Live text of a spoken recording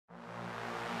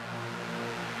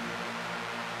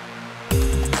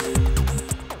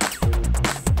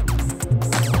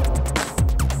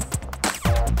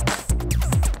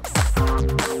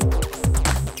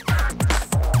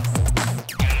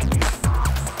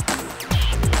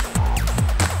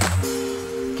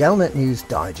Galnet News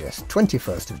Digest,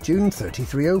 21st of June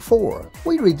 3304.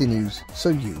 We read the news so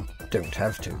you don't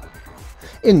have to.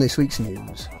 In this week's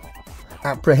news,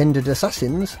 Apprehended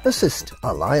assassins assist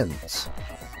Alliance.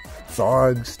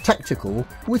 Tharg's tactical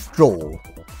withdrawal.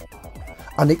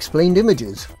 Unexplained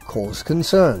images cause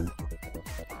concern.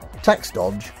 Tax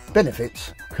dodge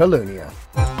benefits Colonia.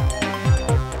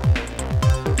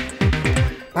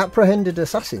 Apprehended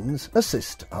assassins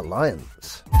assist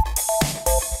Alliance.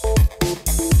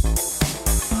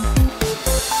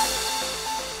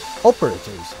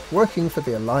 Operatives working for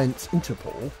the Alliance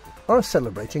Interpol are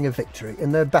celebrating a victory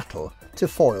in their battle to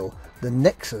foil the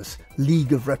Nexus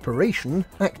League of Reparation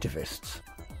activists.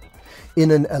 In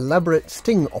an elaborate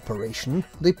sting operation,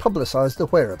 they publicised the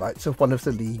whereabouts of one of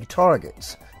the League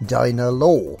targets, Dinah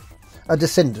Law, a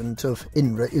descendant of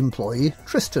INRA employee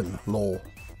Tristan Law,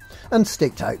 and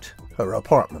staked out her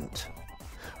apartment.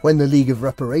 When the League of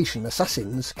Reparation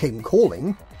assassins came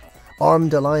calling,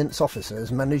 armed Alliance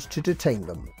officers managed to detain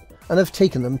them and have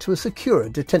taken them to a secure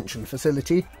detention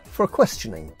facility for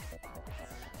questioning.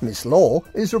 Miss Law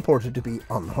is reported to be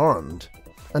unharmed,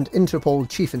 and Interpol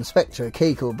Chief Inspector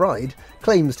Kay Kilbride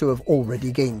claims to have already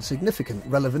gained significant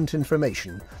relevant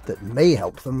information that may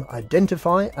help them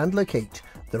identify and locate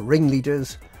the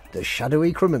ringleaders, the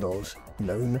shadowy criminals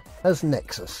known as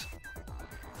Nexus.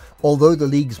 Although the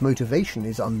League's motivation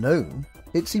is unknown,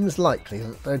 it seems likely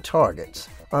that their targets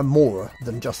are more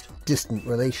than just distant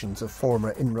relations of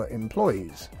former INRA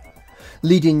employees,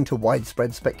 leading to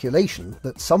widespread speculation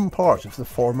that some part of the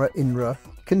former INRA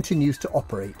continues to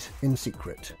operate in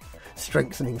secret,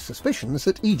 strengthening suspicions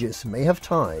that Aegis may have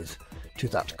ties to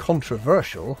that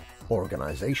controversial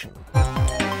organisation.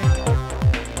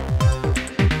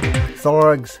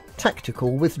 Tharg's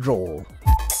tactical withdrawal.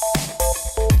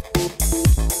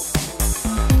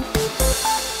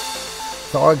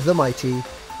 Tharg the Mighty,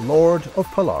 Lord of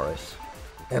Polaris,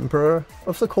 Emperor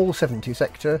of the Col 70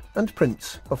 sector and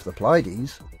Prince of the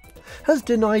Pleiades, has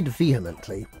denied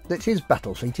vehemently that his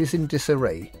battle fleet is in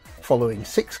disarray following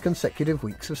 6 consecutive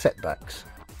weeks of setbacks,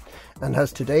 and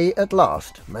has today at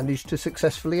last managed to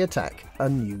successfully attack a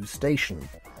new station,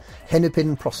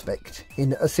 Hennepin Prospect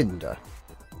in Acinda.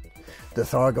 The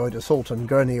Thargoid assault on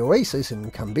Gurney Oasis in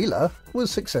Kambila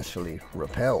was successfully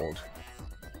repelled.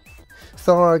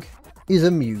 Tharg is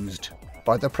amused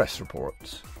by the press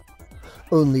reports.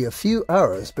 Only a few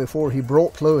hours before he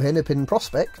brought low Hennepin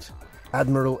Prospect,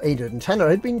 Admiral Aidan Tanner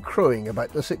had been crowing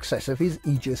about the success of his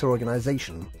Aegis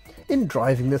organisation in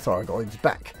driving the Thargoids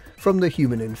back from the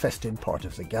human-infested part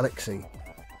of the galaxy.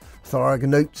 Tharg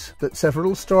notes that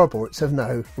several starports have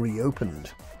now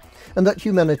reopened, and that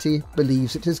humanity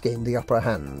believes it has gained the upper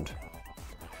hand.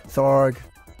 Tharg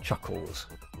chuckles.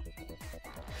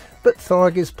 But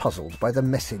Tharg is puzzled by the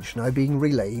message now being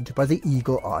relayed by the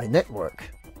Eagle Eye network.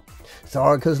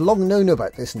 Tharg has long known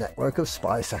about this network of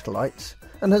spy satellites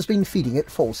and has been feeding it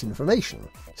false information,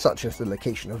 such as the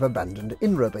location of abandoned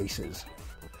INRA bases.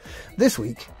 This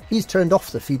week, he's turned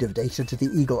off the feed of data to the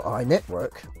Eagle Eye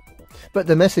network, but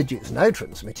the message it's now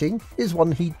transmitting is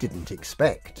one he didn't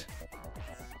expect.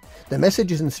 The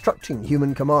message is instructing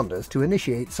human commanders to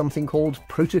initiate something called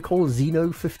Protocol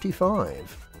Xeno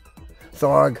 55.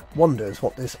 Tharg wonders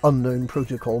what this unknown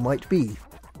protocol might be,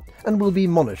 and will be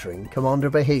monitoring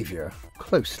commander behaviour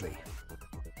closely.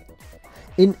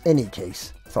 In any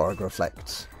case, Tharg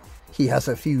reflects, he has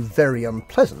a few very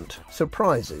unpleasant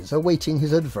surprises awaiting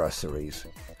his adversaries.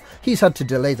 He's had to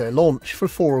delay their launch for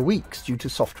 4 weeks due to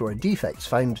software defects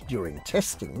found during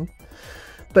testing,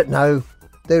 but now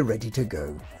they're ready to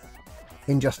go.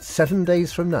 In just 7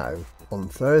 days from now, on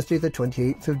Thursday the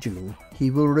 28th of June, he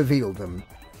will reveal them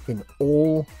in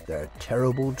all their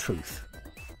terrible truth.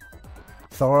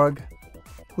 Tharg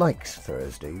likes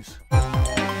Thursdays.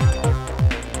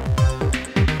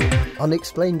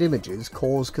 Unexplained images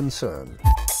cause concern.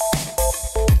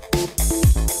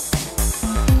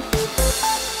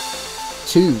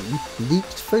 Two leaked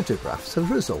photographs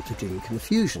have resulted in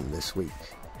confusion this week.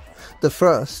 The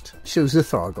first shows a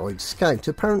Thargoid scout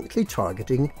apparently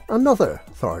targeting another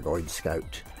Thargoid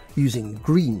scout using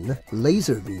green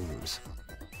laser beams.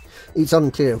 It's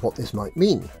unclear what this might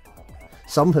mean.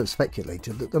 Some have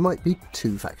speculated that there might be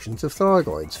 2 factions of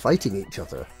Thargoids fighting each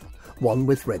other, one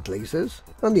with red lasers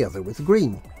and the other with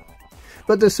green.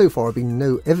 But there's so far been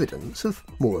no evidence of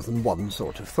more than one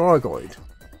sort of Thargoid.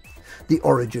 The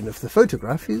origin of the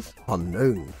photograph is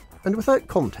unknown, and without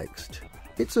context,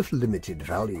 it's of limited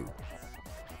value.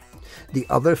 The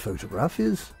other photograph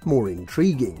is more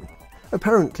intriguing,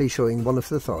 apparently showing one of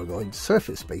the Thargoid's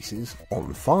surface bases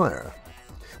on fire,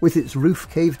 with its roof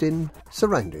caved in,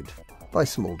 surrounded by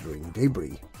smouldering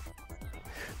debris.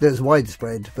 There's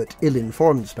widespread but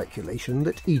ill-informed speculation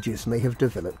that Aegis may have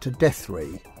developed a death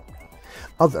ray.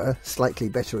 Other, slightly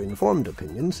better informed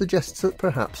opinion suggests that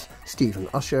perhaps Stephen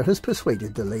Usher has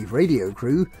persuaded the Lave radio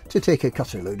crew to take a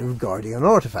cutter-load of Guardian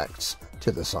artefacts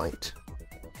to the site.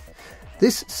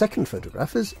 This second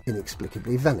photograph has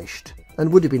inexplicably vanished,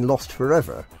 and would have been lost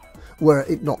forever, were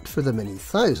it not for the many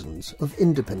thousands of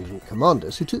independent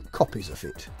commanders who took copies of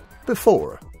it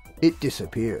before it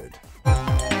disappeared.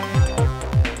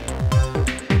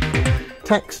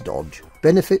 Tax dodge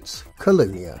benefits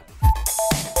Colonia.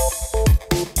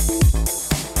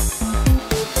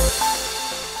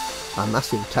 A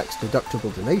massive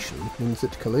tax-deductible donation means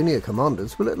that Colonia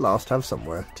commanders will at last have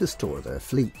somewhere to store their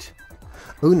fleet.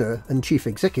 Owner and Chief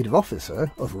Executive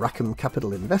Officer of Rackham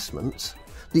Capital Investments,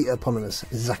 the eponymous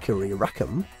Zachary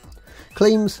Rackham,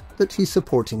 claims that he's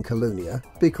supporting Colonia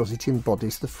because it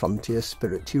embodies the frontier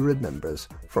spirit he remembers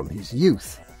from his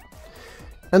youth,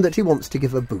 and that he wants to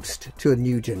give a boost to a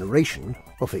new generation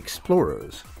of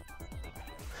explorers.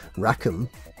 Rackham,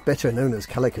 better known as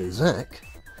Calico Zack,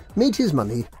 made his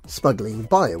money smuggling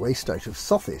bio-waste out of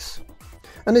Sothis,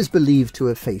 and is believed to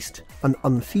have faced an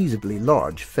unfeasibly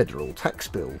large federal tax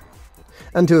bill,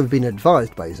 and to have been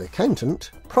advised by his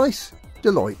accountant, Price,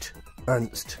 Deloitte,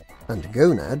 Ernst and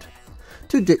Gonad,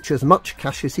 to ditch as much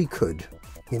cash as he could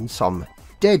in some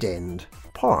dead-end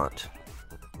part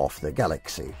of the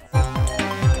galaxy.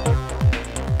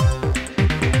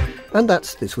 And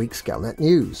that's this week's Galnet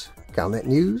News. Galnet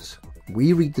News,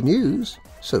 we read the news,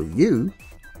 so you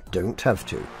don't have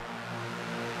to.